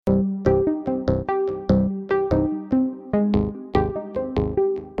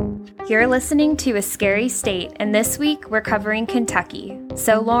You're listening to A Scary State, and this week we're covering Kentucky.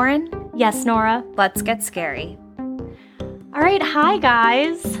 So, Lauren? Yes, Nora? Let's get scary. All right, hi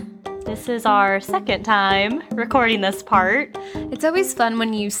guys. This is our second time recording this part. It's always fun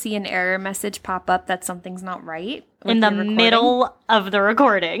when you see an error message pop up that something's not right. In the middle of the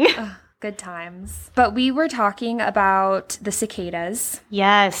recording. Good times. But we were talking about the cicadas.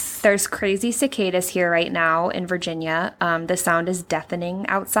 Yes. There's crazy cicadas here right now in Virginia. The sound is deafening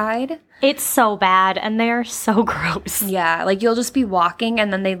outside. It's so bad, and they're so gross. Yeah, like you'll just be walking,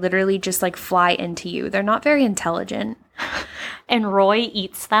 and then they literally just like fly into you. They're not very intelligent. And Roy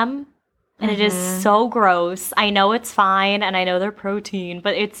eats them, and it is so gross. I know it's fine, and I know they're protein,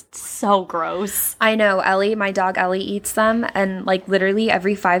 but it's so gross. I know. Ellie, my dog Ellie, eats them, and like literally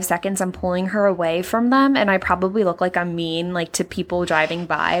every 5 seconds I'm pulling her away from them, and I probably look like I'm mean like to people driving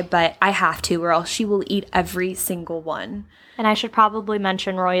by, but I have to, or else she will eat every single one. And I should probably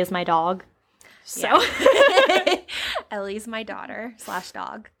mention Roy is my dog. So yeah. Ellie's my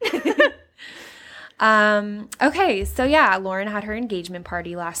daughter/dog. Okay, so yeah, Lauren had her engagement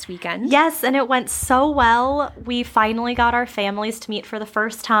party last weekend. Yes, and it went so well. We finally got our families to meet for the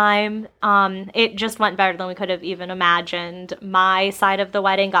first time. It just went better than we could have even imagined. My side of the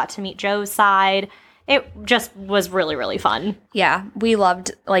wedding got to meet Joe's side. It just was really, really fun. Yeah, we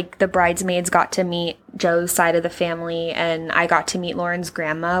loved, like, the bridesmaids got to meet Joe's side of the family, and I got to meet Lauren's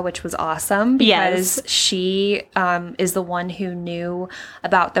grandma, which was awesome because she is the one who knew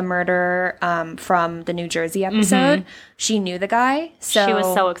about the murder from the New Jersey episode. She knew the guy. So she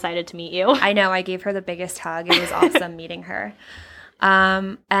was so excited to meet you. I know. I gave her the biggest hug. It was awesome meeting her.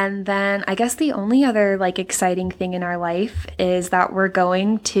 And then I guess the only other like exciting thing in our life is that we're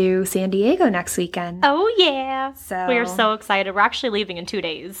going to San Diego next weekend. Oh yeah. So we are so excited. We're actually leaving in 2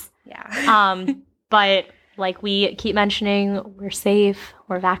 days. Yeah. But like we keep mentioning, we're safe,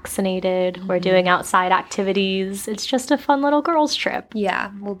 we're vaccinated, we're doing outside activities. It's just a fun little girls trip. Yeah,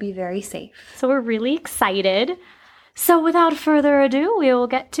 we'll be very safe. So we're really excited. So without further ado, we will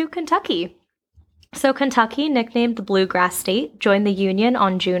get to Kentucky. So Kentucky, nicknamed the Bluegrass State, joined the Union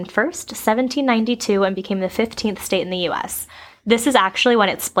on June 1st, 1792, and became the 15th state in the U.S. This is actually when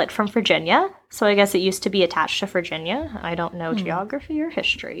it split from Virginia, so I guess it used to be attached to Virginia. I don't know geography or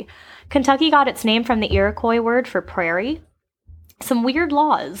history. Kentucky got its name from the Iroquois word for prairie. Some weird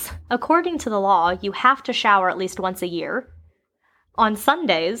laws. According to the law, you have to shower at least once a year. On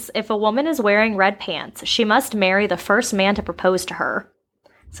Sundays, if a woman is wearing red pants, she must marry the first man to propose to her.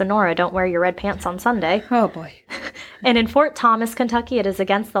 So, Nora, don't wear your red pants on Sunday. Oh, boy. And in Fort Thomas, Kentucky, it is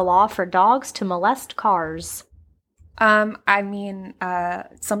against the law for dogs to molest cars. I mean,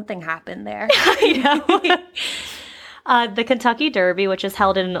 something happened there. I know. The Kentucky Derby, which is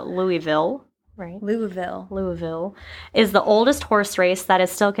held in Louisville, right? Louisville, is the oldest horse race that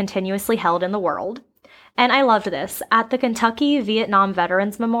is still continuously held in the world. And I loved this. At the Kentucky Vietnam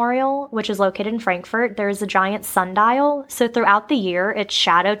Veterans Memorial, which is located in Frankfort, there is a giant sundial. So throughout the year, its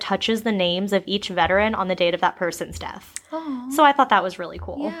shadow touches the names of each veteran on the date of that person's death. Aww. So I thought that was really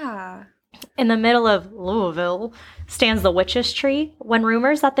cool. Yeah. In the middle of Louisville stands the witch's tree. When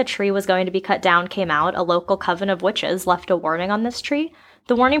rumors that the tree was going to be cut down came out, a local coven of witches left a warning on this tree.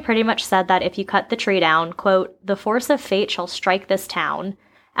 The warning pretty much said that if you cut the tree down, quote, "the force of fate shall strike this town."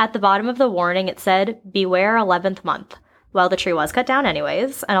 At the bottom of the warning, it said, "Beware 11th month." Well, the tree was cut down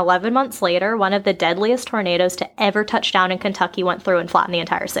anyways, and 11 months later, one of the deadliest tornadoes to ever touch down in Kentucky went through and flattened the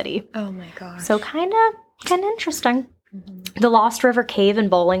entire city. Oh my gosh. So kind of interesting. The Lost River Cave in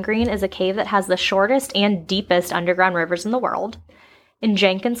Bowling Green is a cave that has the shortest and deepest underground rivers in the world. In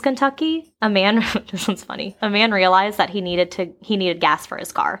Jenkins, Kentucky, this one's funny, a man realized that he needed gas for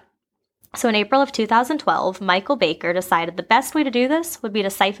his car. So in April of 2012, Michael Baker decided the best way to do this would be to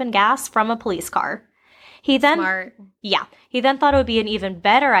siphon gas from a police car. Smart. Yeah. He then thought it would be an even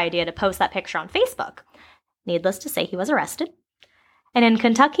better idea to post that picture on Facebook. Needless to say, he was arrested. And in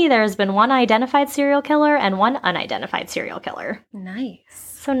Kentucky, there has been one identified serial killer and one unidentified serial killer. Nice.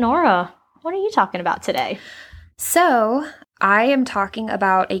 So Nora, what are you talking about today? So I am talking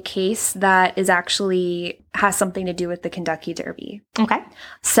about a case that has something to do with the Kentucky Derby. Okay.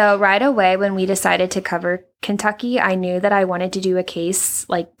 So right away when we decided to cover Kentucky, I knew that I wanted to do a case,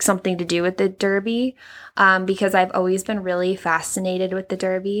 like something to do with the Derby, because I've always been really fascinated with the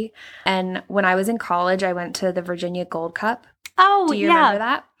Derby. And when I was in college, I went to the Virginia Gold Cup. Oh, do you remember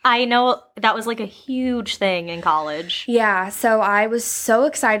that? I know that was like a huge thing in college. Yeah, so I was so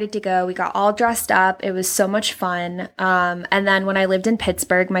excited to go. We got all dressed up. It was so much fun. And then when I lived in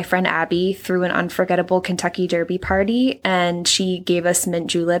Pittsburgh, my friend Abby threw an unforgettable Kentucky Derby party, and she gave us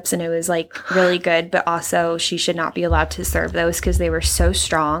mint juleps, and it was like really good, but also she should not be allowed to serve those because they were so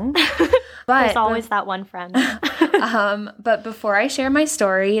strong. But there's always that one friend. But before I share my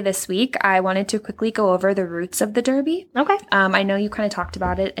story this week, I wanted to quickly go over the roots of the Derby. Okay. I know you kind of talked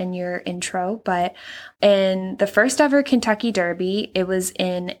about it in your intro, but in the first ever Kentucky Derby, it was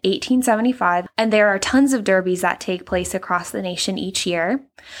in 1875, and there are tons of derbies that take place across the nation each year.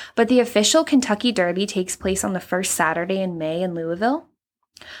 But the official Kentucky Derby takes place on the first Saturday in May in Louisville.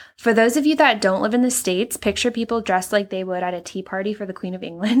 For those of you that don't live in the States, picture people dressed like they would at a tea party for the Queen of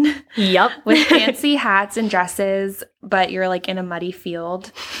England. Yep. With fancy hats and dresses, but you're like in a muddy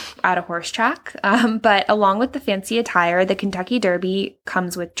field at a horse track. But along with the fancy attire, the Kentucky Derby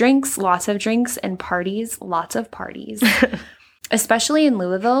comes with drinks, lots of drinks, and parties, lots of parties. Especially in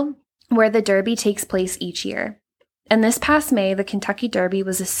Louisville, where the Derby takes place each year. And this past May, the Kentucky Derby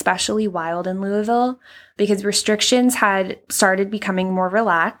was especially wild in Louisville because restrictions had started becoming more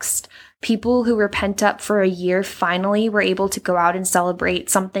relaxed. People who were pent up for a year finally were able to go out and celebrate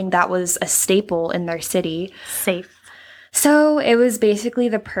something that was a staple in their city. Safe. So it was basically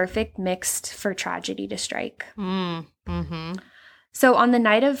the perfect mix for tragedy to strike. Mm-hmm. So on the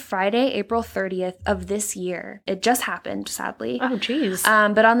night of Friday, April 30th of this year, it just happened, sadly. Oh, geez.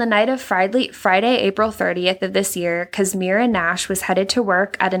 But on the night of Friday, April 30th of this year, Kazmira Nash was headed to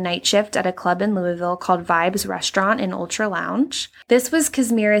work at a night shift at a club in Louisville called Vibes Restaurant and Ultra Lounge. This was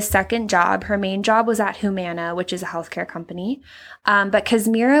Kazmira's second job. Her main job was at Humana, which is a healthcare company. But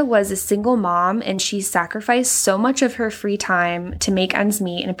Kazmira was a single mom, and she sacrificed so much of her free time to make ends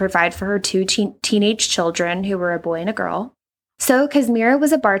meet and provide for her two teenage children, who were a boy and a girl. So Kazmira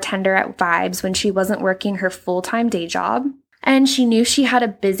was a bartender at Vibes when she wasn't working her full-time day job, and she knew she had a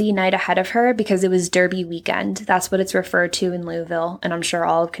busy night ahead of her because it was Derby weekend. That's what it's referred to in Louisville, and I'm sure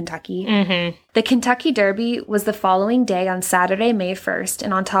all of Kentucky. Mm-hmm. The Kentucky Derby was the following day on Saturday, May 1st,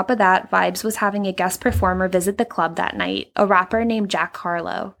 and on top of that, Vibes was having a guest performer visit the club that night, a rapper named Jack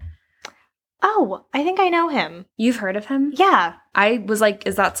Harlow. Oh, I think I know him. You've heard of him? Yeah. I was like,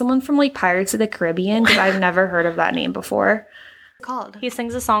 is that someone from like Pirates of the Caribbean? Because I've never heard of that name before. Called? He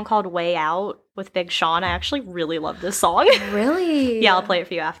sings a song called Way Out with Big Sean. I actually really love this song. Really? Yeah, I'll play it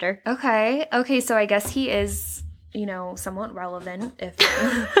for you after. Okay, so I guess he is, somewhat relevant if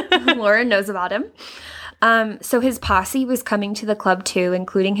Lauren knows about him. So his posse was coming to the club too,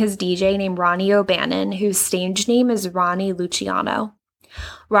 including his DJ named Ronnie O'Bannon, whose stage name is Ronnie Luciano.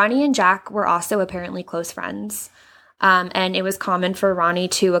 Ronnie and Jack were also apparently close friends. And it was common for Ronnie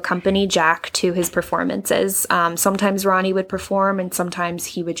to accompany Jack to his performances. Sometimes Ronnie would perform and sometimes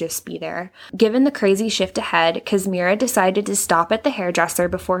he would just be there. Given the crazy shift ahead, Kazmira decided to stop at the hairdresser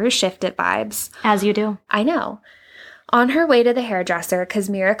before her shift at Vibes. As you do. I know. On her way to the hairdresser,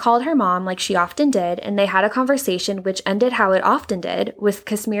 Kazmira called her mom like she often did, and they had a conversation which ended how it often did, with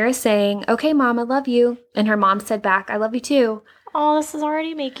Kazmira saying, "Okay, Mom, I love you." And her mom said back, "I love you too." Oh, this is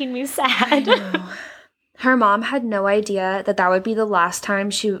already making me sad. Her mom had no idea that would be the last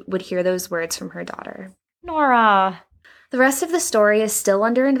time she would hear those words from her daughter. Nora. The rest of the story is still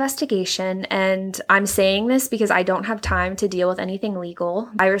under investigation, and I'm saying this because I don't have time to deal with anything legal.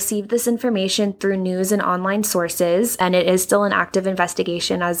 I received this information through news and online sources, and it is still an active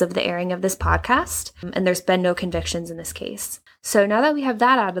investigation as of the airing of this podcast, and there's been no convictions in this case. So now that we have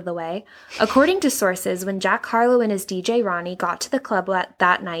that out of the way, according to sources, when Jack Harlow and his DJ Ronnie got to the club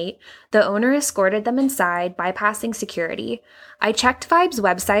that night, the owner escorted them inside, bypassing security. I checked Vibe's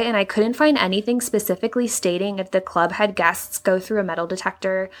website and I couldn't find anything specifically stating if the club had guests go through a metal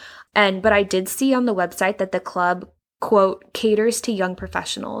detector, but I did see on the website that the club, quote, caters to young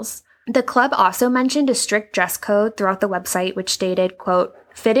professionals. The club also mentioned a strict dress code throughout the website, which stated, quote,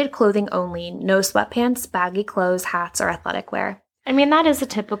 fitted clothing only, no sweatpants, baggy clothes, hats, or athletic wear. I mean, that is a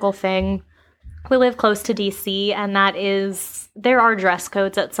typical thing. We live close to DC, and there are dress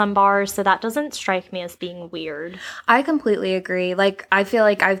codes at some bars, so that doesn't strike me as being weird. I completely agree. I feel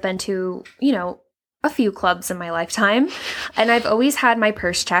like I've been to, a few clubs in my lifetime, and I've always had my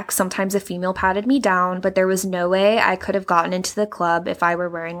purse checked. Sometimes a female patted me down, but there was no way I could have gotten into the club if I were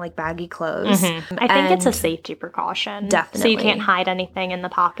wearing baggy clothes. Mm-hmm. I think it's a safety precaution. Definitely. So you can't hide anything in the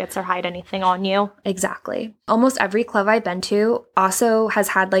pockets or hide anything on you. Exactly. Almost every club I've been to also has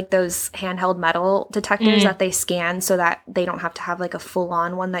had those handheld metal detectors that they scan so that they don't have to have a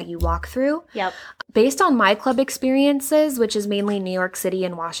full-on one that you walk through. Yep. Based on my club experiences, which is mainly New York City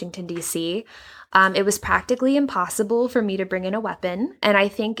and Washington, D.C., It was practically impossible for me to bring in a weapon, and I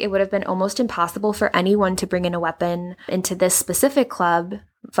think it would have been almost impossible for anyone to bring in a weapon into this specific club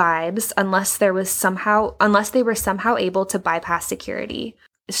vibes unless they were somehow able to bypass security.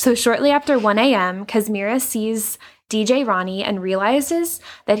 So shortly after 1 a.m., Kazmira sees DJ Ronnie and realizes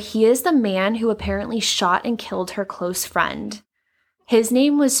that he is the man who apparently shot and killed her close friend. His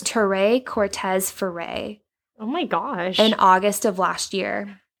name was Ture Cortez Ferre. Oh my gosh. In August of last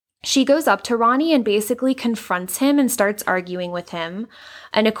year. She goes up to Ronnie and basically confronts him and starts arguing with him.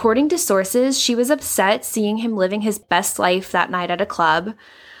 And according to sources, she was upset seeing him living his best life that night at a club.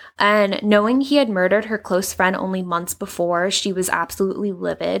 And knowing he had murdered her close friend only months before, she was absolutely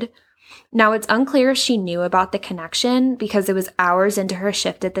livid. Now, it's unclear if she knew about the connection because it was hours into her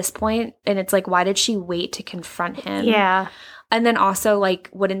shift at this point. And it's like, why did she wait to confront him? Yeah. And then also, like,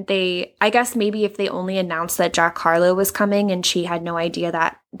 wouldn't they, I guess maybe if they only announced that Jack Harlow was coming and she had no idea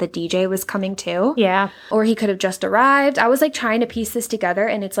that the DJ was coming too. Yeah. Or he could have just arrived. I was like trying to piece this together,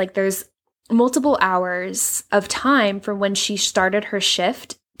 and it's like there's multiple hours of time from when she started her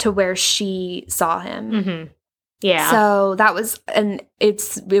shift to where she saw him. Mm-hmm. Yeah. So that was, and it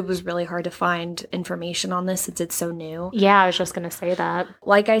was really hard to find information on this since it's so new. Yeah, I was just going to say that.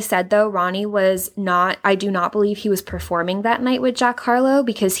 Like I said, though, Ronnie I do not believe he was performing that night with Jack Harlow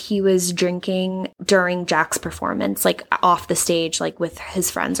because he was drinking during Jack's performance, like off the stage, like with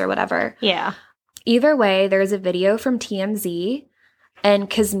his friends or whatever. Yeah. Either way, there's a video from TMZ.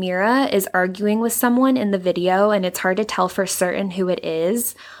 And Kazmira is arguing with someone in the video, and it's hard to tell for certain who it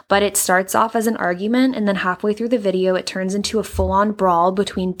is. But it starts off as an argument, and then halfway through the video, it turns into a full-on brawl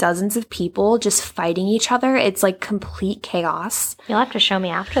between dozens of people just fighting each other. It's like complete chaos. You'll have to show me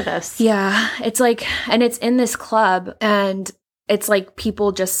after this. Yeah, it's like, and it's in this club, and it's like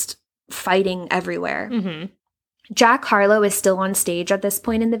people just fighting everywhere. Mm-hmm. Jack Harlow is still on stage at this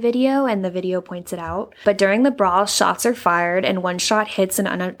point in the video, and the video points it out. But during the brawl, shots are fired, and one shot hits an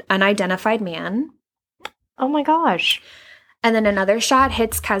unidentified man. Oh my gosh. And then another shot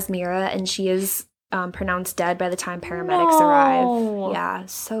hits Kazmira, and she is pronounced dead by the time paramedics arrive. Yeah,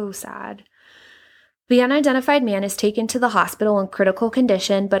 so sad. The unidentified man is taken to the hospital in critical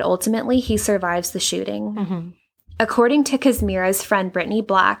condition, but ultimately he survives the shooting. Mm-hmm. According to Kazmira's friend Brittany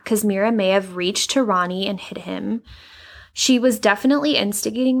Black, Kazmira may have reached to Ronnie and hit him. She was definitely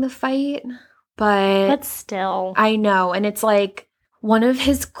instigating the fight, but still. I know, and it's like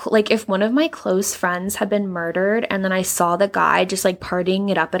if one of my close friends had been murdered and then I saw the guy just like partying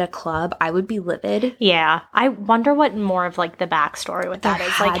it up at a club, I would be livid. Yeah. I wonder what more of like the backstory with that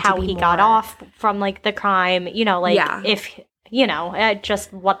is, like how he got off from like the crime, if...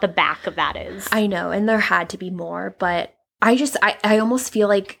 just what the back of that is. I know, and there had to be more, but I almost feel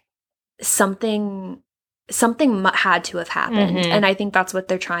like something had to have happened, mm-hmm. and I think that's what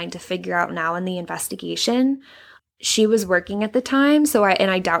they're trying to figure out now in the investigation. She was working at the time,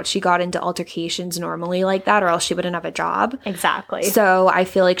 I doubt she got into altercations normally like that, or else she wouldn't have a job. Exactly. So I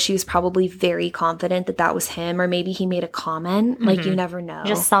feel like she was probably very confident that that was him, or maybe he made a comment. Mm-hmm. Like, you never know.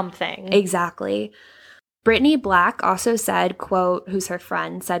 Just something. Exactly. Brittany Black also said, quote, who's her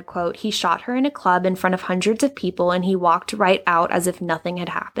friend, said, quote, he shot her in a club in front of hundreds of people and he walked right out as if nothing had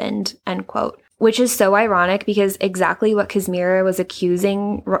happened, end quote. Which is so ironic because exactly what Kazmira was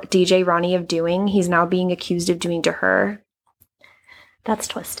accusing DJ Ronnie of doing, he's now being accused of doing to her. That's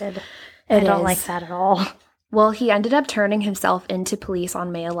twisted. I don't like that at all. Well, he ended up turning himself into police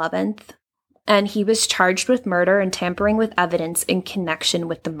on May 11th, and he was charged with murder and tampering with evidence in connection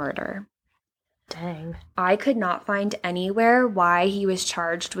with the murder. Dang. I could not find anywhere why he was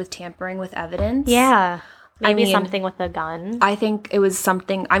charged with tampering with evidence. Yeah. Maybe something with a gun. I think it was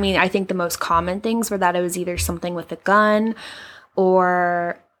something, I think the most common things were that it was either something with a gun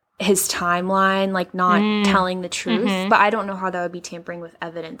or his timeline, like not telling the truth. Mm-hmm. But I don't know how that would be tampering with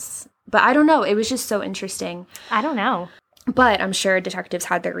evidence. But I don't know. It was just so interesting. I don't know. But I'm sure detectives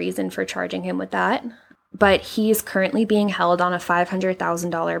had their reason for charging him with that. But he is currently being held on a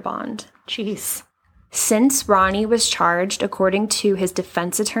 $500,000 bond. Jeez. Since Ronnie was charged, according to his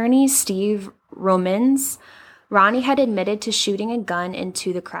defense attorney, Steve Romans, Ronnie had admitted to shooting a gun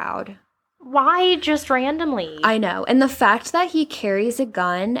into the crowd. Why just randomly? I know. And the fact that he carries a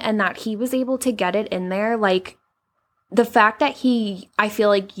gun and that he was able to get it in there, like, the fact that he, I feel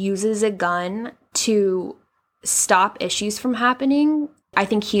like, uses a gun to stop issues from happening, I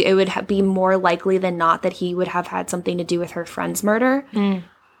think it would be more likely than not that he would have had something to do with her friend's murder.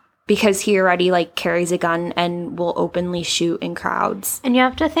 Because he already, like, carries a gun and will openly shoot in crowds. And you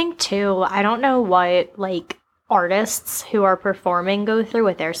have to think, too, I don't know what, like, artists who are performing go through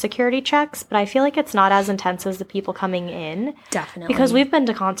with their security checks, but I feel like it's not as intense as the people coming in. Definitely. Because we've been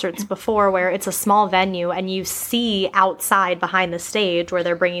to concerts before where it's a small venue and you see outside behind the stage where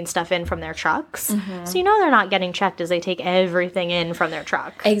they're bringing stuff in from their trucks. So you know they're not getting checked as they take everything in from their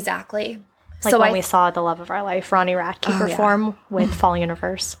truck. Exactly. Like when we saw The Love of Our Life, Ronnie Radke perform with Falling in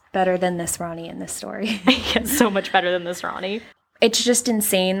Reverse. Better than this Ronnie in this story. Yeah, so much better than this Ronnie. It's just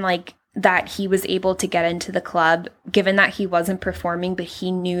insane, like, that he was able to get into the club, given that he wasn't performing, but he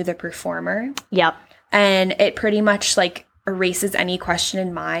knew the performer. Yep. And it pretty much, like, erases any question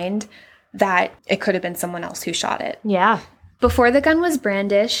in mind that it could have been someone else who shot it. Yeah. Before the gun was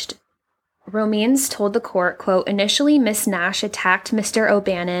brandished, Romains told the court, quote, initially Miss Nash attacked Mr.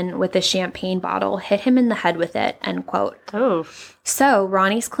 O'Bannon with a champagne bottle, hit him in the head with it, end quote. Oh. So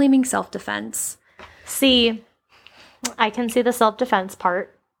Ronnie's claiming self-defense. See, I can see the self-defense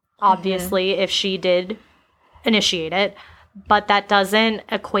part. Obviously, if she did initiate it, but that doesn't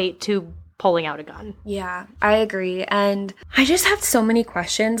equate to pulling out a gun. Yeah, I agree. And I just have so many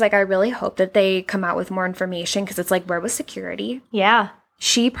questions. Like, I really hope that they come out with more information because it's like, where was security? Yeah.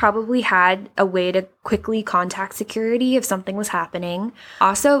 She probably had a way to quickly contact security if something was happening.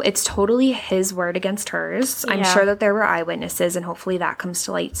 Also, it's totally his word against hers. I'm sure that there were eyewitnesses, and hopefully that comes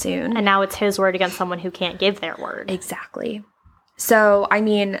to light soon. And now it's his word against someone who can't give their word. Exactly. So, I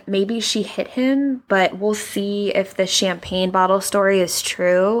mean, maybe she hit him, but we'll see if the champagne bottle story is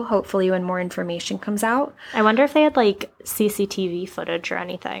true, hopefully when more information comes out. I wonder if they had, like, CCTV footage or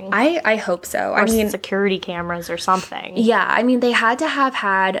anything. I hope so. Or I mean, security cameras or something. Yeah, I mean, they had to have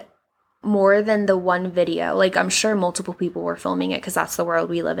had more than the one video. Like, I'm sure multiple people were filming it because that's the world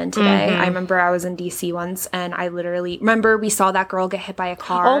we live in today. I remember I was in DC once and I literally remember we saw that girl get hit by a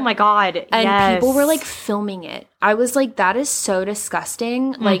car. Oh my God. And people were like filming it. I was like, that is so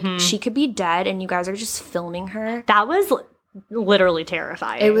disgusting. Like, she could be dead and you guys are just filming her. That was literally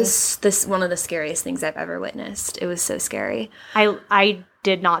terrifying. It was one of the scariest things I've ever witnessed. It was so scary. I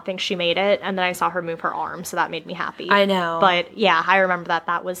did not think she made it, and then I saw her move her arm, so that made me happy. I know. But yeah, I remember that.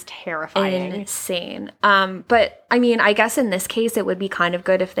 That was terrifying. Insane. But I mean, I guess in this case, it would be kind of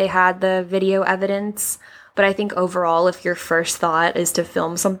good if they had the video evidence. But I think overall, if your first thought is to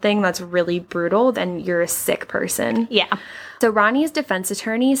film something that's really brutal, then you're a sick person. Yeah. So Ronnie's defense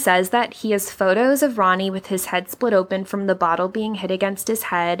attorney says that he has photos of Ronnie with his head split open from the bottle being hit against his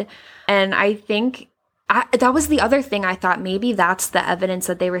head. And I think that was the other thing. I thought maybe that's the evidence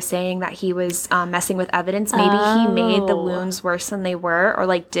that they were saying that he was messing with evidence. Maybe he made the wounds worse than they were, or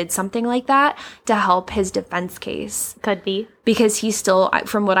like did something like that to help his defense case. Could be. Because he's still,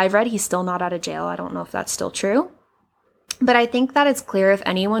 from what I've read, he's still not out of jail. I don't know if that's still true. But I think that it's clear if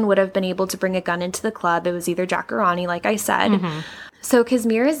anyone would have been able to bring a gun into the club, it was either Jack or Ronnie, like I said. So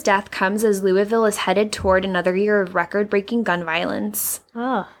Kazmira's death comes as Louisville is headed toward another year of record-breaking gun violence.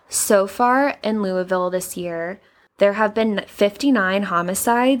 So far in Louisville this year, there have been 59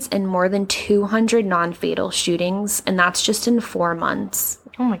 homicides and more than 200 non-fatal shootings, and that's just in 4 months.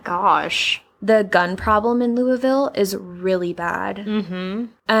 Oh my gosh. The gun problem in Louisville is really bad.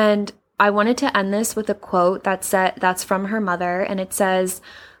 And I wanted to end this with a quote that's from her mother, and it says,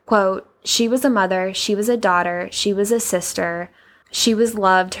 quote, "She was a mother, she was a daughter, she was a sister. She was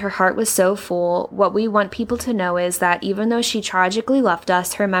loved, her heart was so full. What we want people to know is that even though she tragically left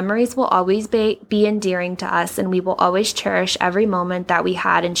us, her memories will always be endearing to us, and we will always cherish every moment that we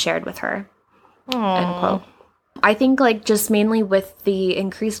had and shared with her." End quote. I think, like, just mainly with the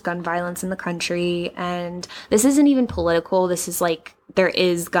increased gun violence in the country, and this isn't even political, this is, like, there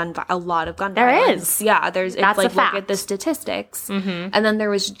is a lot of gun violence. There is. Yeah, it's That's like, a fact. look at the statistics. And then there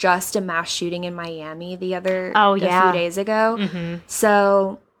was just a mass shooting in Miami a few few days ago.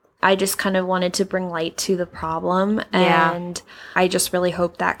 So I just kind of wanted to bring light to the problem, and I just really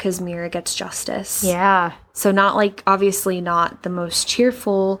hope that Kazmira gets justice. Yeah. So not like, obviously not the most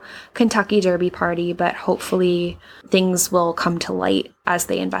cheerful Kentucky Derby party, but hopefully things will come to light as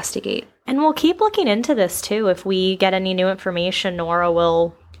they investigate. And we'll keep looking into this too. If we get any new information, Nora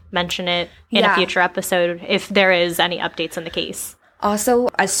will mention it in a future episode if there is any updates in the case. Also,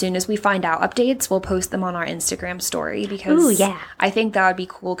 as soon as we find out updates, we'll post them on our Instagram story because I think that would be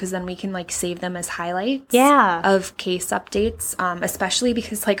cool because then we can like save them as highlights of case updates, especially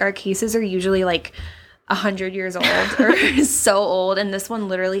because like our cases are usually like 100 years old or so old, and this one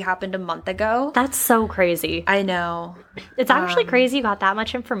literally happened a month ago. That's so crazy. I know. It's actually crazy you got that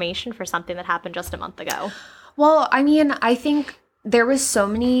much information for something that happened just a month ago. Well, I mean, I think there was so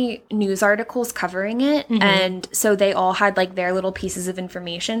many news articles covering it, and so they all had like their little pieces of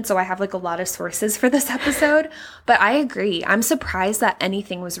information, so I have like a lot of sources for this episode. But I agree. I'm surprised that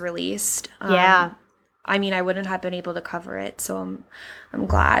anything was released. I mean, I wouldn't have been able to cover it, so I'm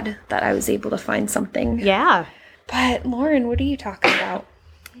glad that I was able to find something. Yeah. But Lauren, what are you talking about?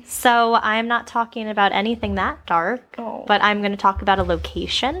 So I'm not talking about anything that dark, but I'm going to talk about a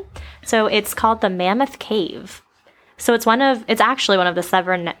location. So it's called the Mammoth Cave. So it's actually one of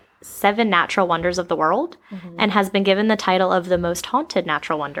the seven natural wonders of the world, and has been given the title of the most haunted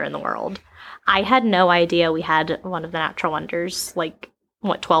natural wonder in the world. I had no idea we had one of the natural wonders,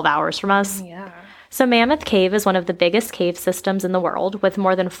 12 hours from us? Yeah. So Mammoth Cave is one of the biggest cave systems in the world, with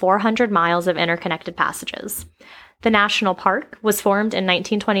more than 400 miles of interconnected passages. The national park was formed in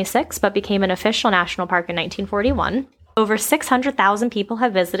 1926, but became an official national park in 1941. Over 600,000 people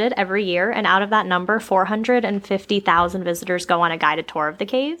have visited every year, and out of that number, 450,000 visitors go on a guided tour of the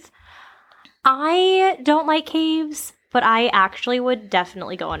cave. I don't like caves, but I actually would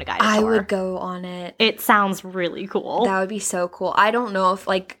definitely go on a guided tour. I would go on it. It sounds really cool. That would be so cool. I don't know if,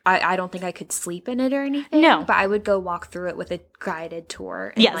 I don't think I could sleep in it or anything. No. But I would go walk through it with a guided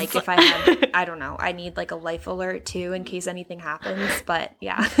tour. And, yes. if I had, I don't know, I need, a life alert, too, in case anything happens. But,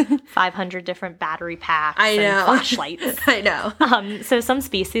 yeah. 500 different battery packs I know. and flashlights. I know. So some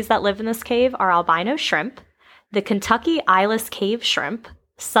species that live in this cave are albino shrimp, the Kentucky eyeless cave shrimp,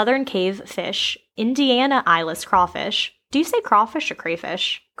 southern cave fish, Indiana eyeless crawfish. Do you say crawfish or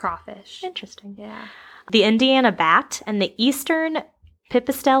crayfish? Crawfish. Interesting. Yeah. The Indiana bat and the eastern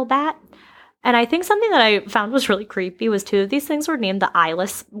pipistrelle bat. And I think something that I found was really creepy was two of these things were named the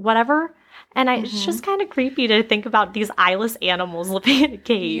eyeless whatever. And it's just kind of creepy to think about these eyeless animals living in a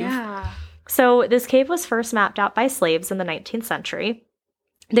cave. Yeah. So this cave was first mapped out by slaves in the 19th century.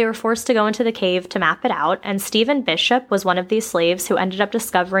 They were forced to go into the cave to map it out, and Stephen Bishop was one of these slaves who ended up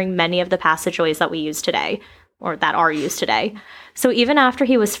discovering many of the passageways that we use today, or that are used today. So even after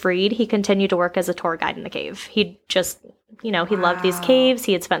he was freed, he continued to work as a tour guide in the cave. He just, he loved these caves.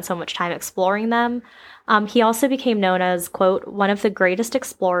 He had spent so much time exploring them. He also became known as, quote, one of the greatest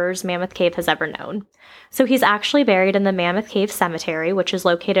explorers Mammoth Cave has ever known. So he's actually buried in the Mammoth Cave Cemetery, which is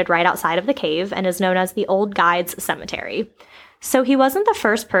located right outside of the cave and is known as the Old Guides Cemetery. So he wasn't the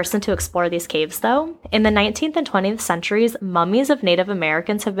first person to explore these caves, though. In the 19th and 20th centuries, mummies of Native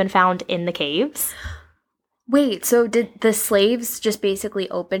Americans have been found in the caves. Wait, so did the slaves just basically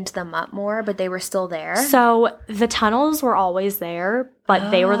opened them up more, but they were still there? So the tunnels were always there,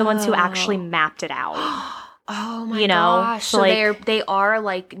 but they were the ones who actually mapped it out. Oh my gosh. So they are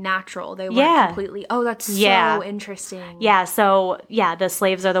natural. They weren't completely. Oh, that's so interesting. Yeah. So the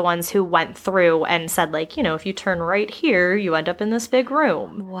slaves are the ones who went through and said if you turn right here, you end up in this big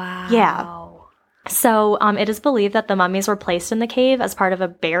room. Wow. Yeah. So it is believed that the mummies were placed in the cave as part of a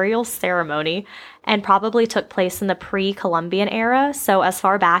burial ceremony and probably took place in the pre-Columbian era, so as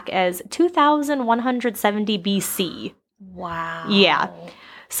far back as 2170 BC. Wow. Yeah.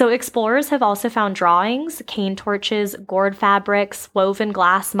 So explorers have also found drawings, cane torches, gourd fabrics, woven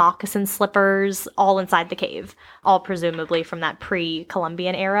glass moccasin slippers, all inside the cave, all presumably from that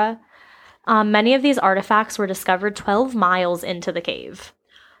pre-Columbian era. Many of these artifacts were discovered 12 miles into the cave.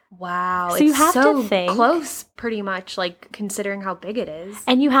 Wow. So you have to think close, pretty much, considering how big it is.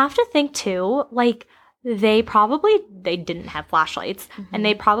 And you have to think, too, they didn't have flashlights, and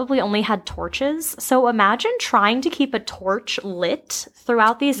they probably only had torches. So imagine trying to keep a torch lit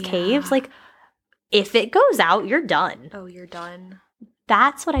throughout these caves. If it goes out, you're done. Oh, you're done.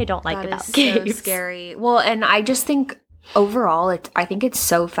 That's what I don't like about caves. So scary. Well, and I just think overall, I think it's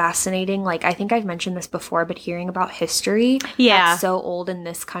so fascinating. I think I've mentioned this before, but hearing about history that's so old in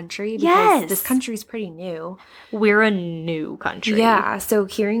this country, because this country's pretty new. We're a new country. Yeah, so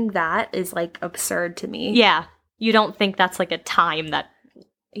hearing that is absurd to me. Yeah, you don't think that's a time that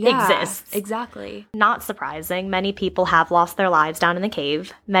exists. Exactly. Not surprising, many people have lost their lives down in the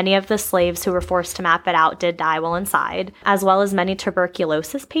cave. Many of the slaves who were forced to map it out did die while inside, as well as many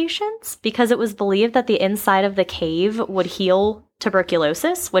tuberculosis patients, because it was believed that the inside of the cave would heal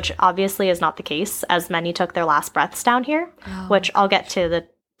tuberculosis, which obviously is not the case, as many took their last breaths down here, which I'll get to the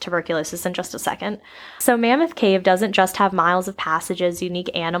tuberculosis in just a second. So Mammoth Cave doesn't just have miles of passages,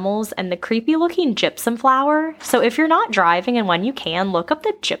 unique animals, and the creepy looking gypsum flower. So if you're not driving, and when you can, look up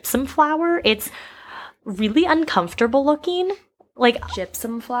the gypsum flower. It's really uncomfortable looking.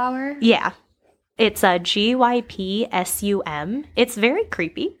 Gypsum flower? Yeah. It's a GYPSUM. It's very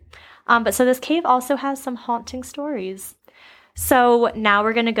creepy. But so this cave also has some haunting stories. So now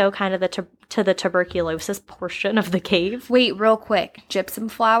we're going to go kind of to the tuberculosis portion of the cave. Wait, real quick. Gypsum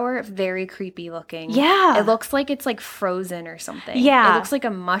flower, very creepy looking. Yeah. It looks like it's frozen or something. Yeah. It looks like a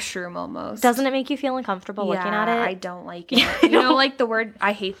mushroom almost. Doesn't it make you feel uncomfortable looking at it? I don't like it. You know, the word,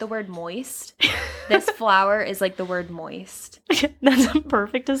 I hate the word moist. This flower is like the word moist. That's a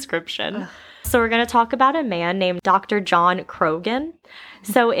perfect description. Ugh. So we're going to talk about a man named Dr. John Krogan.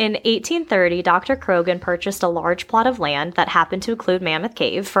 So in 1830, Dr. Krogan purchased a large plot of land that happened to include Mammoth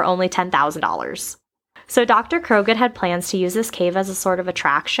Cave for only $10,000. So Dr. Krogan had plans to use this cave as a sort of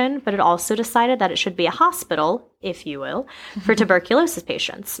attraction, but it also decided that it should be a hospital, if you will, for tuberculosis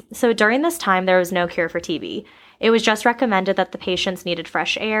patients. So during this time, there was no cure for TB. It was just recommended that the patients needed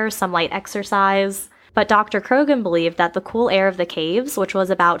fresh air, some light exercise. But Dr. Krogan believed that the cool air of the caves, which was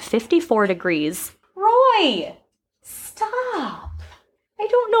about 54 degrees... Roy! Stop! I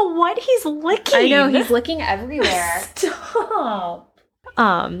don't know what he's licking. I know, he's licking everywhere. Stop!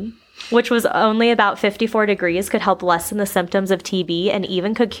 Which was only about 54 degrees, could help lessen the symptoms of TB and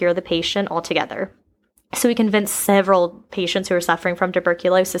even could cure the patient altogether. So he convinced several patients who were suffering from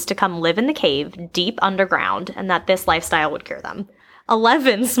tuberculosis to come live in the cave deep underground and that this lifestyle would cure them.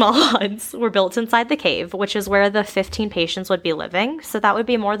 11 small huts were built inside the cave, which is where the 15 patients would be living, so that would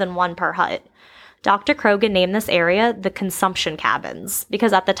be more than one per hut. Dr. Krogan named this area the consumption cabins,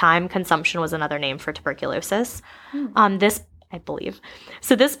 because at the time, consumption was another name for tuberculosis. I believe.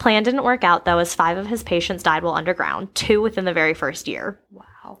 So this plan didn't work out, though, as 5 of his patients died while underground, 2 within the very first year.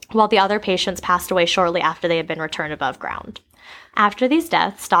 Wow. While the other patients passed away shortly after they had been returned above ground. After these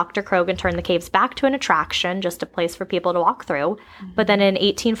deaths, Dr. Krogan turned the caves back to an attraction, just a place for people to walk through. But then in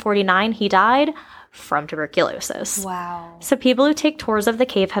 1849, he died from tuberculosis. Wow. So people who take tours of the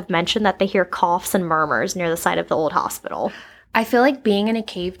cave have mentioned that they hear coughs and murmurs near the site of the old hospital. I feel like being in a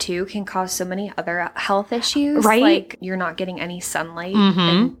cave, too, can cause so many other health issues. Right? Like, you're not getting any sunlight.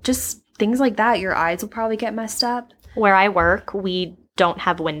 And just things like that. Your eyes will probably get messed up. Where I work, we don't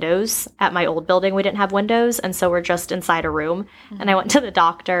have windows. At my old building, we didn't have windows, and so we're just inside a room. And I went to the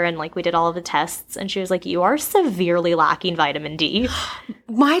doctor, and, we did all of the tests, and she was like, you are severely lacking vitamin D.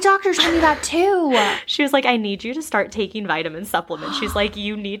 My doctor told me that, too. She was like, I need you to start taking vitamin supplements. She's like,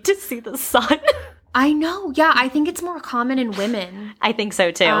 you need to see the sun. I know. Yeah, I think it's more common in women. I think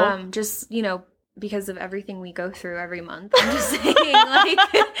so, too. Just, because of everything we go through every month. I'm just saying,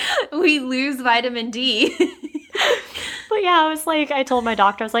 we lose vitamin D. But yeah, I told my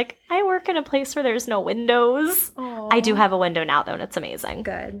doctor, I was like, I work in a place where there's no windows. Aww. I do have a window now, though, and it's amazing.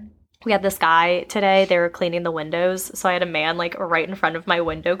 Good. We had this guy today, they were cleaning the windows, so I had a man, right in front of my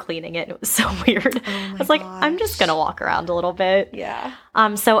window cleaning it, and it was so weird. I was like, I'm just gonna walk around a little bit. Yeah.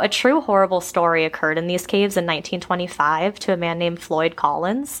 So a true horrible story occurred in these caves in 1925 to a man named Floyd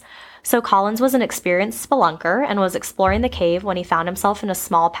Collins. So Collins was an experienced spelunker and was exploring the cave when he found himself in a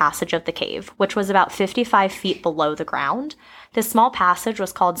small passage of the cave, which was about 55 feet below the ground. This small passage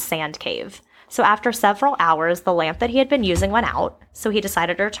was called Sand Cave. So after several hours, the lamp that he had been using went out, so he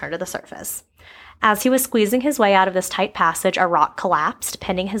decided to return to the surface. As he was squeezing his way out of this tight passage, a rock collapsed,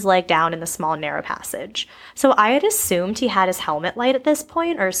 pinning his leg down in the small, narrow passage. So I had assumed he had his helmet light at this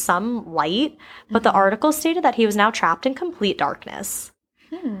point, or some light, but the article stated that he was now trapped in complete darkness.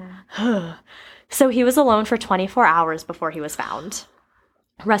 So he was alone for 24 hours before he was found.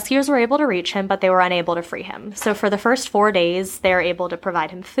 Rescuers were able to reach him, but they were unable to free him. So for the first 4 days, they were able to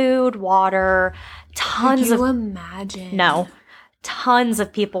provide him food, water, tons of... Could you imagine? No. Tons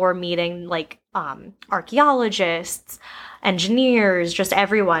of people were meeting, archaeologists, engineers, just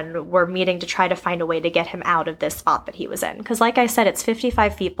everyone were meeting to try to find a way to get him out of this spot that he was in. Because like I said, it's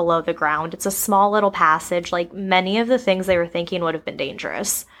 55 feet below the ground. It's a small little passage. Many of the things they were thinking would have been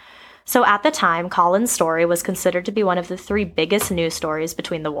dangerous. So at the time, Collins' story was considered to be one of the 3 biggest news stories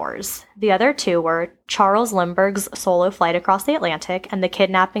between the wars. The other 2 were Charles Lindbergh's solo flight across the Atlantic and the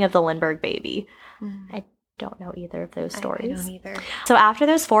kidnapping of the Lindbergh baby. I don't know either of those stories. I don't either. So after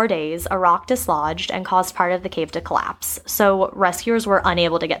those 4 days, a rock dislodged and caused part of the cave to collapse. So rescuers were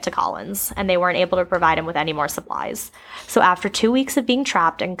unable to get to Collins, and they weren't able to provide him with any more supplies. So after 2 weeks of being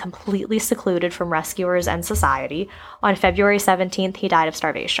trapped and completely secluded from rescuers and society, on February 17th, he died of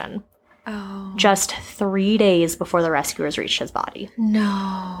starvation. Oh. Just 3 days before the rescuers reached his body.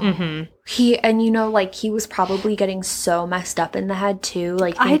 No. Mm-hmm. He was probably getting so messed up in the head, too,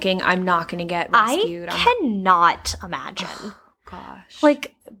 thinking, I'm not going to get rescued. I cannot imagine. Oh, gosh.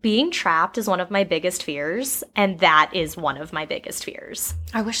 Being trapped is one of my biggest fears, and that is one of my biggest fears.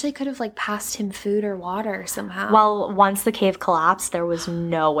 I wish they could have, passed him food or water somehow. Well, once the cave collapsed, there was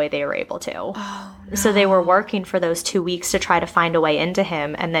no way they were able to. Oh, no. So they were working for those 2 weeks to try to find a way into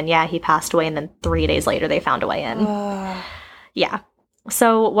him, and then, he passed away, and then 3 days later they found a way in. Yeah.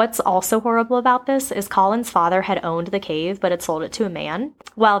 So what's also horrible about this is Colin's father had owned the cave, but had sold it to a man.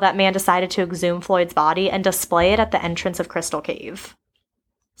 Well, that man decided to exhume Floyd's body and display it at the entrance of Crystal Cave.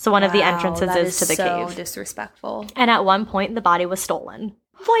 So one of the entrances is to the cave. So disrespectful. And at one point, the body was stolen.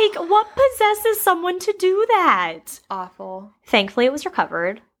 Like, what possesses someone to do that? Awful. Thankfully, it was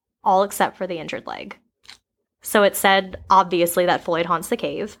recovered, all except for the injured leg. So it said, obviously, that Floyd haunts the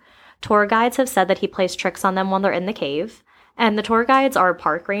cave. Tour guides have said that he plays tricks on them while they're in the cave. And the tour guides are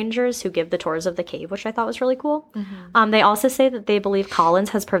park rangers who give the tours of the cave, which I thought was really cool. Mm-hmm. They also say that they believe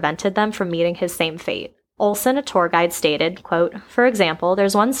Collins has prevented them from meeting his same fate. Olson, a tour guide, stated, quote, "For example,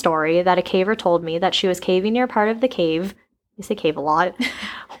 there's one story that a caver told me that she was caving near part of the cave," you say cave a lot,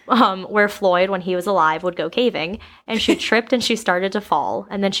 where Floyd, when he was alive, would go caving, and she tripped and she started to fall,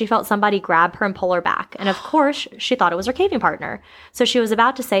 and then she felt somebody grab her and pull her back, and of course, she thought it was her caving partner. So she was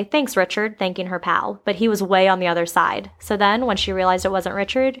about to say, "Thanks, Richard," thanking her pal, but he was way on the other side. So then, when she realized it wasn't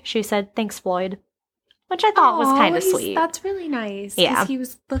Richard, she said, "Thanks, Floyd," which I thought was kind of sweet. That's really nice. Yeah. Because he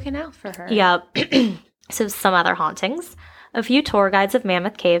was looking out for her. Yep. So some other hauntings. A few tour guides of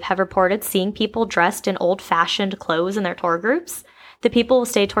Mammoth Cave have reported seeing people dressed in old-fashioned clothes in their tour groups. The people will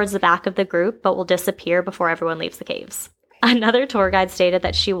stay towards the back of the group, but will disappear before everyone leaves the caves. Another tour guide stated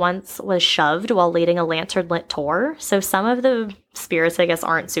that she once was shoved while leading a lantern-lit tour, so some of the spirits, I guess,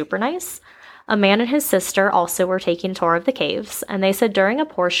 aren't super nice. A man and his sister also were taking a tour of the caves, and they said during a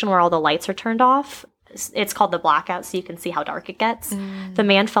portion where all the lights are turned off, it's called the blackout, so you can see how dark it gets. The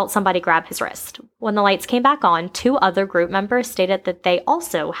man felt somebody grab his wrist. When the lights came back on, 2 other group members stated that they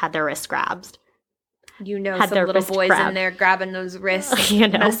also had their wrists grabbed. You know, had some little boys in there grabbing those wrists,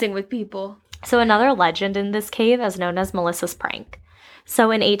 messing with people. So another legend in this cave is known as Melissa's prank.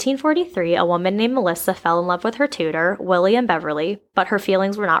 So in 1843, a woman named Melissa fell in love with her tutor, William Beverly, but her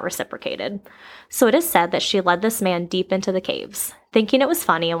feelings were not reciprocated. So it is said that she led this man deep into the caves. Thinking it was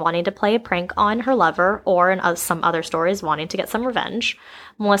funny and wanting to play a prank on her lover, or in some other stories, wanting to get some revenge,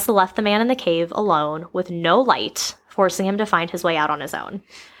 Melissa left the man in the cave alone with no light, forcing him to find his way out on his own.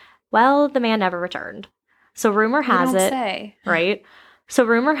 Well, the man never returned. So rumor has it, right? So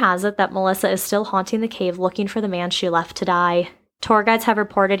rumor has it that Melissa is still haunting the cave looking for the man she left to die. Tour guides have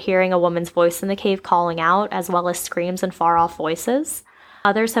reported hearing a woman's voice in the cave calling out, as well as screams and far-off voices.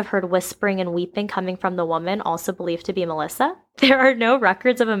 Others have heard whispering and weeping coming from the woman, also believed to be Melissa. There are no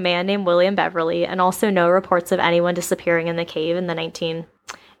records of a man named William Beverly, and also no reports of anyone disappearing in the cave in the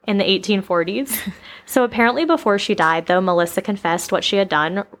 1840s. So apparently before she died, though, Melissa confessed what she had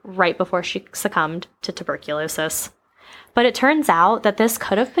done right before she succumbed to tuberculosis. But it turns out that this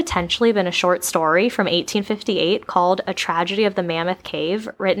could have potentially been a short story from 1858 called A Tragedy of the Mammoth Cave,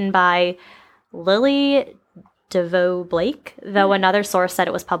 written by Lily DeVoe Blake, though another source said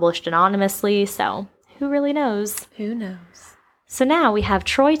it was published anonymously, so who really knows? Who knows? So now we have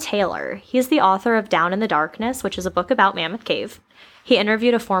Troy Taylor. He's the author of Down in the Darkness, which is a book about Mammoth Cave. He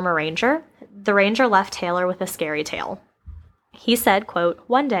interviewed a former ranger. The ranger left Taylor with a scary tale. He said, quote,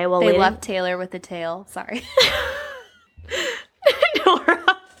 "One day while They left Taylor with a tail. Sorry.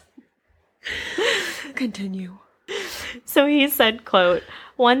 Nora. Continue. So he said, quote,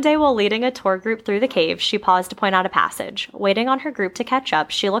 "One day while leading a tour group through the cave, she paused to point out a passage. Waiting on her group to catch up,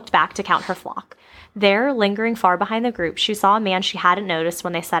 she looked back to count her flock. There, lingering far behind the group, she saw a man she hadn't noticed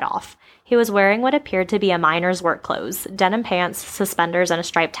when they set off. He was wearing what appeared to be a miner's work clothes, denim pants, suspenders, and a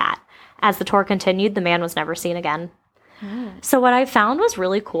striped hat. As the tour continued, the man was never seen again." So what I found was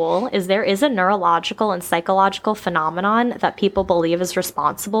really cool is there is a neurological and psychological phenomenon that people believe is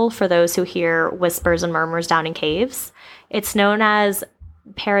responsible for those who hear whispers and murmurs down in caves. It's known as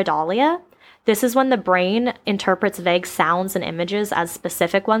pareidolia. This is when the brain interprets vague sounds and images as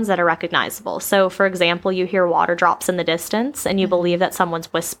specific ones that are recognizable. So, for example, you hear water drops in the distance and you believe that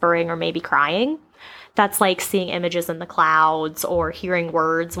someone's whispering or maybe crying. That's like seeing images in the clouds or hearing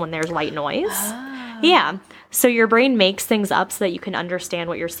words when there's white noise. Yeah. So your brain makes things up so that you can understand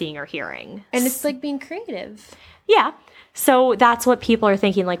what you're seeing or hearing. And it's like being creative. Yeah. So that's what people are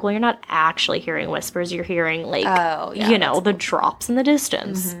thinking. Like, well, you're not actually hearing whispers. You're hearing, like, the drops in the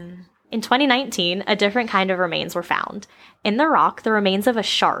distance. Mm-hmm. In 2019, a different kind of remains were found. In the rock, the remains of a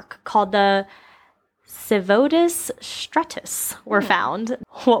shark called the Civodus stratus were found.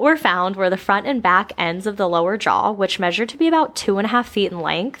 What were found were the front and back ends of the lower jaw, which measured to be about 2.5 feet in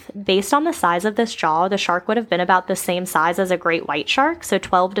length. Based on the size of this jaw, the shark would have been about the same size as a great white shark, so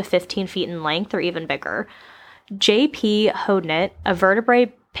 12 to 15 feet in length or even bigger. J.P. Hodnett, a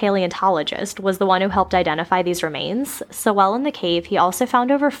vertebrate paleontologist, was the one who helped identify these remains. So while in the cave, he also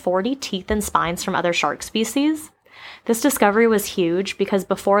found over 40 teeth and spines from other shark species. This discovery was huge because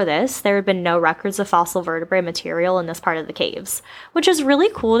before this, there had been no records of fossil vertebrate material in this part of the caves, which is really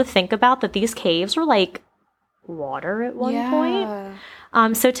cool to think about that these caves were like water at one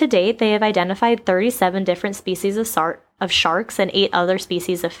point. So to date, they have identified 37 different species of sharks and 8 other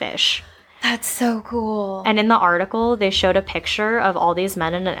species of fish. That's so cool. And in the article, they showed a picture of all these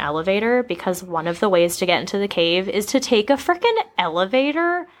men in an elevator because one of the ways to get into the cave is to take a freaking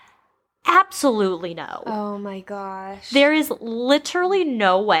elevator. Absolutely no. Oh my gosh. There is literally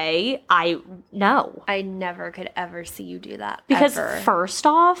no way no. I never could ever see you do that. Because ever. First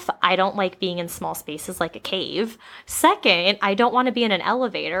off, I don't like being in small spaces like a cave. Second, I don't want to be in an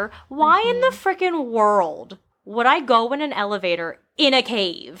elevator. Why in the freaking world would I go in an elevator in a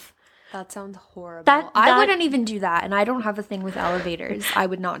cave? That sounds horrible. I wouldn't even do that, and I don't have a thing with elevators. I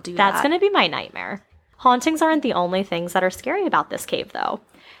would not do that. That's going to be my nightmare. Hauntings aren't the only things that are scary about this cave, though.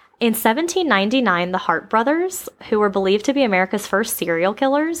 In 1799, the Hart brothers, who were believed to be America's first serial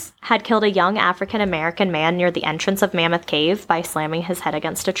killers, had killed a young African-American man near the entrance of Mammoth Cave by slamming his head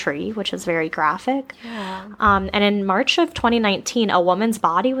against a tree, which is very graphic. Yeah. And in March of 2019, a woman's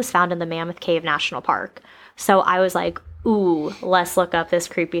body was found in the Mammoth Cave National Park. So I was like, ooh, let's look up this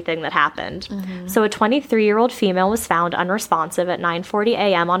creepy thing that happened. Mm-hmm. So a 23-year-old female was found unresponsive at 9:40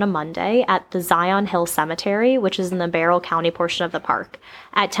 a.m. on a Monday at the Zion Hill Cemetery, which is in the Barrow County portion of the park.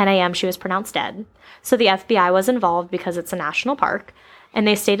 At 10 a.m., she was pronounced dead. So the FBI was involved because it's a national park, and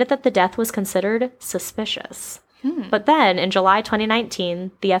they stated that the death was considered suspicious. But then, in July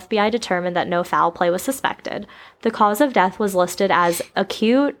 2019, the FBI determined that no foul play was suspected. The cause of death was listed as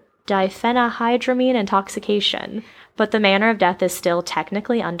acute diphenhydramine intoxication, but the manner of death is still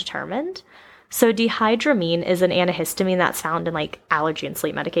technically undetermined. So dihydramine is an antihistamine that's found in like allergy and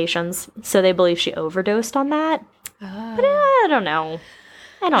sleep medications. So they believe she overdosed on that. But I don't know.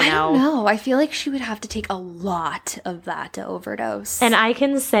 I don't know. I feel like she would have to take a lot of that to overdose. And I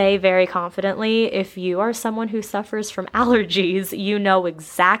can say very confidently, if you are someone who suffers from allergies, you know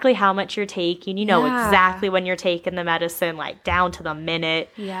exactly how much you're taking. You know exactly when you're taking the medicine, like down to the minute.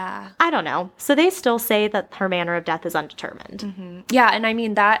 Yeah. I don't know. So they still say that her manner of death is undetermined. Mm-hmm. Yeah, and I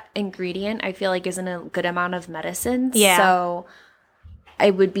mean, that ingredient, I feel like, isn't a good amount of medicine. Yeah. So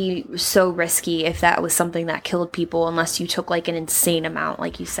it would be so risky if that was something that killed people unless you took like an insane amount,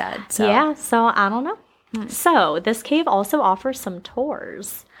 like you said. So. Yeah, so I don't know. So this cave also offers some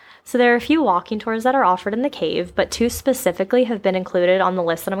tours. So there are a few walking tours that are offered in the cave, but 2 specifically have been included on the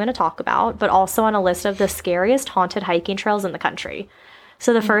list that I'm going to talk about, but also on a list of the scariest haunted hiking trails in the country.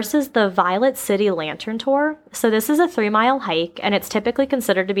 So the first is the Violet City Lantern Tour. So this is a 3-mile hike, and it's typically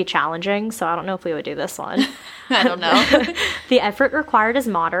considered to be challenging, so I don't know if we would do this one. I don't know. The effort required is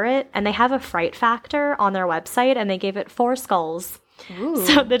moderate, and they have a fright factor on their website, and they gave it 4 skulls. Ooh.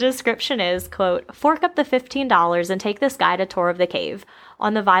 So the description is, quote, "Fork up the $15 and take this guided tour of the cave.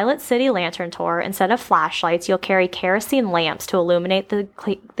 On the Violet City Lantern Tour, instead of flashlights, you'll carry kerosene lamps to illuminate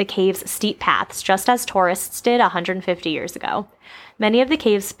the cave's steep paths, just as tourists did 150 years ago. Many of the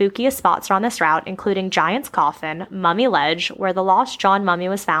cave's spookiest spots are on this route, including Giant's Coffin, Mummy Ledge, where the lost John mummy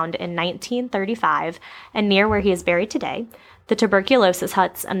was found in 1935, and near where he is buried today, the tuberculosis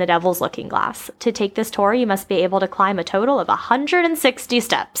huts, and the Devil's Looking Glass. To take this tour, you must be able to climb a total of 160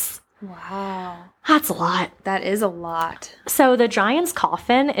 steps." Wow. That's a lot. That is a lot. So the Giant's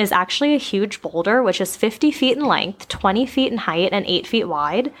Coffin is actually a huge boulder, which is 50 feet in length, 20 feet in height, and 8 feet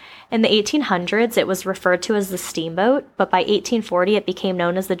wide. In the 1800s, it was referred to as the steamboat, but by 1840, it became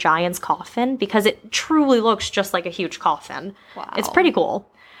known as the Giant's Coffin because it truly looks just like a huge coffin. Wow. It's pretty cool.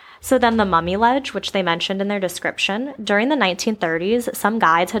 So then the Mummy Ledge, which they mentioned in their description, during the 1930s, some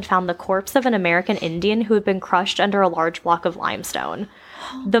guides had found the corpse of an American Indian who had been crushed under a large block of limestone.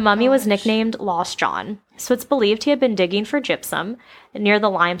 The mummy was nicknamed Lost John, so it's believed he had been digging for gypsum near the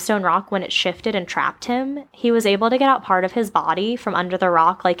limestone rock when it shifted and trapped him. He was able to get out part of his body from under the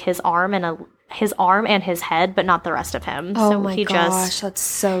rock, like his arm and his head, but not the rest of him. Oh so my gosh, that's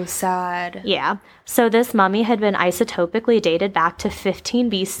so sad. Yeah. So this mummy had been isotopically dated back to 15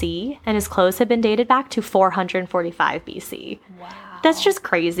 BC, and his clothes had been dated back to 445 BC. Wow. That's just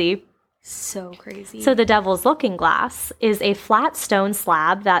crazy. So crazy. So the Devil's Looking Glass is a flat stone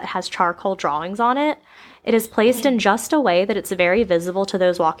slab that has charcoal drawings on it. It is placed in just a way that it's very visible to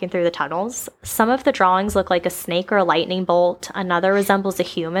those walking through the tunnels. Some of the drawings look like a snake or a lightning bolt. Another resembles a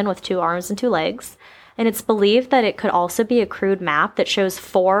human with 2 arms and 2 legs. And it's believed that it could also be a crude map that shows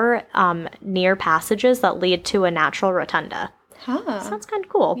 4 near passages that lead to a natural rotunda. Huh. Sounds kind of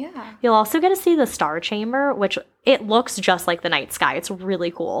cool. Yeah. You'll also get to see the star chamber, which it looks just like the night sky. It's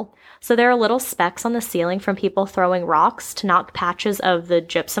really cool. So there are little specks on the ceiling from people throwing rocks to knock patches of the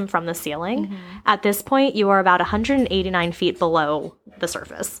gypsum from the ceiling. Mm-hmm. At this point, you are about 189 feet below the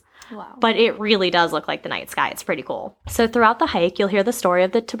surface. Wow. But it really does look like the night sky. It's pretty cool. So throughout the hike, you'll hear the story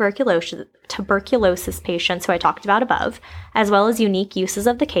of the tuberculosis patients who I talked about above, as well as unique uses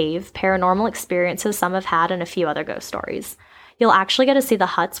of the cave, paranormal experiences some have had, and a few other ghost stories. You'll actually get to see the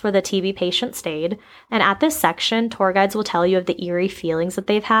huts where the TB patient stayed. And at this section, tour guides will tell you of the eerie feelings that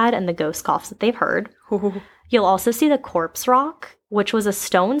they've had and the ghost coughs that they've heard. You'll also see the corpse rock, which was a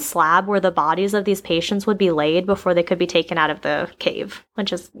stone slab where the bodies of these patients would be laid before they could be taken out of the cave,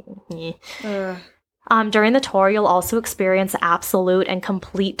 which is... During the tour, you'll also experience absolute and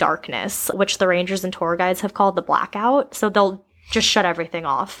complete darkness, which the rangers and tour guides have called the blackout. So they'll just shut everything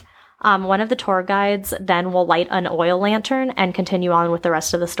off. One of the tour guides then will light an oil lantern and continue on with the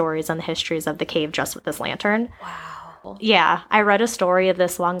rest of the stories and the histories of the cave just with this lantern. Wow. Yeah, I read a story of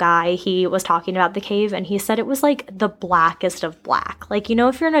this one guy. He was talking about the cave, and he said it was like the blackest of black. Like, you know,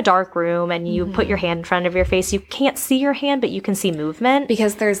 if you're in a dark room and you put your hand in front of your face, you can't see your hand, but you can see movement.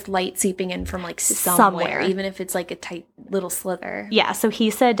 Because there's light seeping in from, like, somewhere. Even if it's, like, a tight little slither. Yeah, so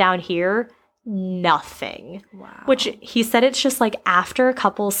he said down here, nothing. Wow. Which he said it's just, like, after a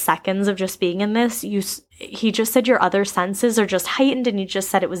couple seconds of just being in this, he just said your other senses are just heightened, and he just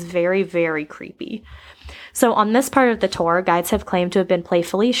said it was very, very creepy. So on this part of the tour, guides have claimed to have been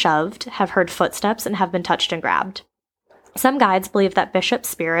playfully shoved, have heard footsteps, and have been touched and grabbed. Some guides believe that Bishop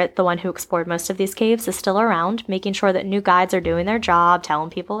Spirit, the one who explored most of these caves, is still around, making sure that new guides are doing their job, telling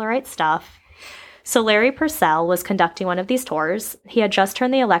people the right stuff. So Larry Purcell was conducting one of these tours. He had just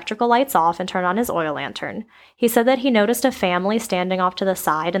turned the electrical lights off and turned on his oil lantern. He said that he noticed a family standing off to the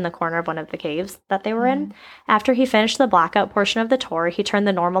side in the corner of one of the caves that they were in. After he finished the blackout portion of the tour, he turned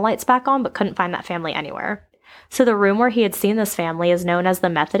the normal lights back on but couldn't find that family anywhere. So the room where he had seen this family is known as the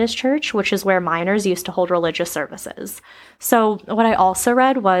Methodist Church, which is where miners used to hold religious services. So what I also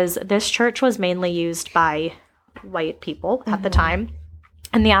read was this church was mainly used by white people at the time.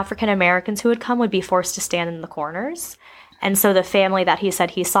 And the African Americans who would come would be forced to stand in the corners. And so the family that he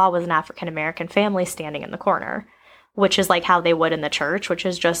said he saw was an African American family standing in the corner, which is like how they would in the church, which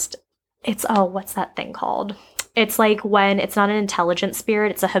is just, what's that thing called? It's like when it's not an intelligent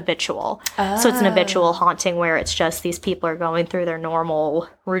spirit, it's a habitual. Oh. So it's an habitual haunting where it's just these people are going through their normal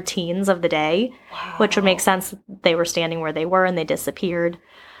routines of the day, which would make sense. They were standing where they were and they disappeared.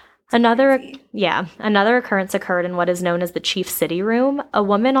 Another occurrence occurred in what is known as the Chief City Room. A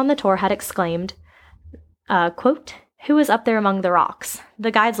woman on the tour had exclaimed, quote, "Who is up there among the rocks?"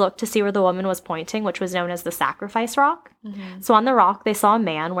 The guides looked to see where the woman was pointing, which was known as the Sacrifice Rock. So on the rock, they saw a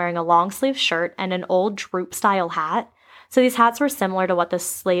man wearing a long-sleeve shirt and an old droop-style hat. So these hats were similar to what the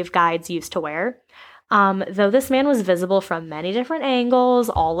slave guides used to wear. Though this man was visible from many different angles,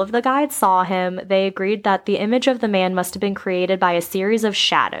 all of the guides saw him. They agreed that the image of the man must have been created by a series of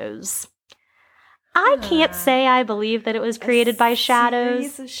shadows. I can't say I believe that it was created by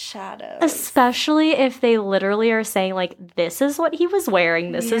shadows. Series of shadows. Especially if they literally are saying, like, this is what he was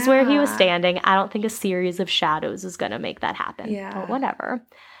wearing, this is where he was standing. I don't think a series of shadows is going to make that happen. Yeah. But whatever.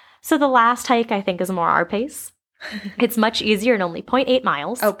 So the last hike, I think, is more our pace. It's much easier and only 0.8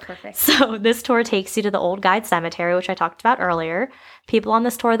 miles. Oh, perfect. So this tour takes you to the Old Guide Cemetery, which I talked about earlier. People on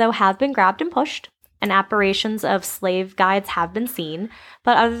this tour, though, have been grabbed and pushed, and apparitions of slave guides have been seen.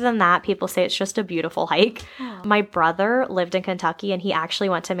 But other than that, people say it's just a beautiful hike. Oh. My brother lived in Kentucky, and he actually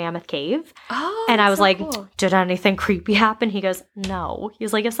went to Mammoth Cave. Oh, and I was so like, cool. Did anything creepy happen? He goes, no.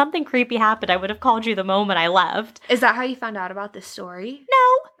 He's like, if something creepy happened, I would have called you the moment I left. Is that how you found out about this story? No.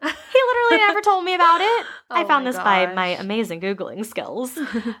 He literally never told me about it. I found this by gosh. my amazing Googling skills.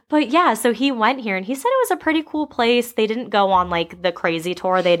 But yeah, so he went here, and he said it was a pretty cool place. They didn't go on, like, the crazy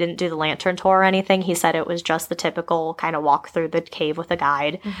tour. They didn't do the lantern tour or anything. He said it was just the typical kind of walk through the cave with a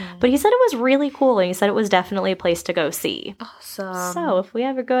guide. But he said it was really cool, and he said it was definitely a place to go see. Awesome. So if we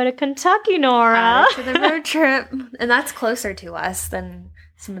ever go to Kentucky, Nora. Add it to the road trip. And that's closer to us than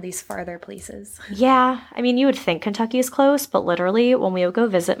some of these farther places. Yeah. I mean, you would think Kentucky is close, but literally when we would go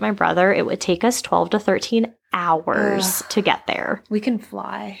visit my brother, it would take us 12 to 13 hours to get there. We can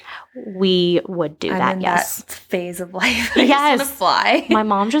fly. We would do that, in yes. That phase of life. Yes. Just fly. My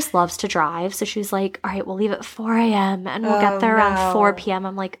mom just loves to drive, so she's like, all right, we'll leave at 4 a.m. and we'll get there around 4 p.m.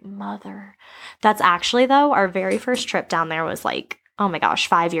 I'm like, mother. That's actually, though, our very first trip down there was like, oh my gosh,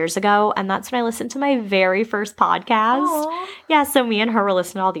 5 years ago. And that's when I listened to my very first podcast. Aww. Yeah, so me and her were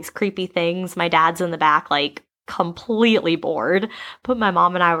listening to all these creepy things. My dad's in the back, like, completely bored. But my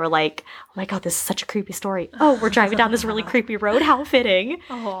mom and I were like, oh my God, this is such a creepy story. Oh, we're driving down this really creepy road. How fitting.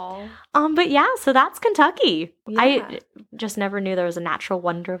 Aww. But yeah, so that's Kentucky. Yeah. I just never knew there was a natural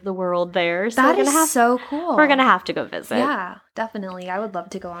wonder of the world there. So That is so cool. We're going to have to go visit. Yeah, definitely. I would love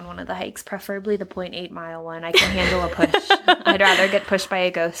to go on one of the hikes, preferably the 0.8 mile one. I can handle a push. I'd rather get pushed by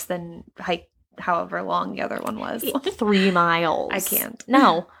a ghost than hike however long the other one was. 3 miles. I can't.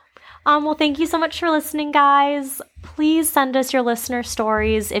 No. Well, thank you so much for listening, guys. please send us your listener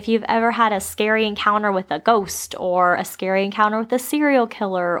stories. If you've ever had a scary encounter with a ghost or a scary encounter with a serial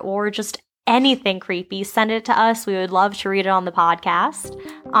killer or just anything creepy, send it to us. We would love to read it on the podcast.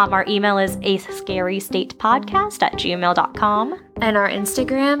 Our email is ascarystatepodcast@gmail.com. And our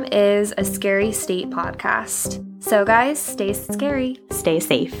Instagram is a Scary State Podcast. So guys, stay scary. Stay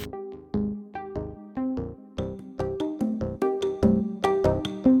safe.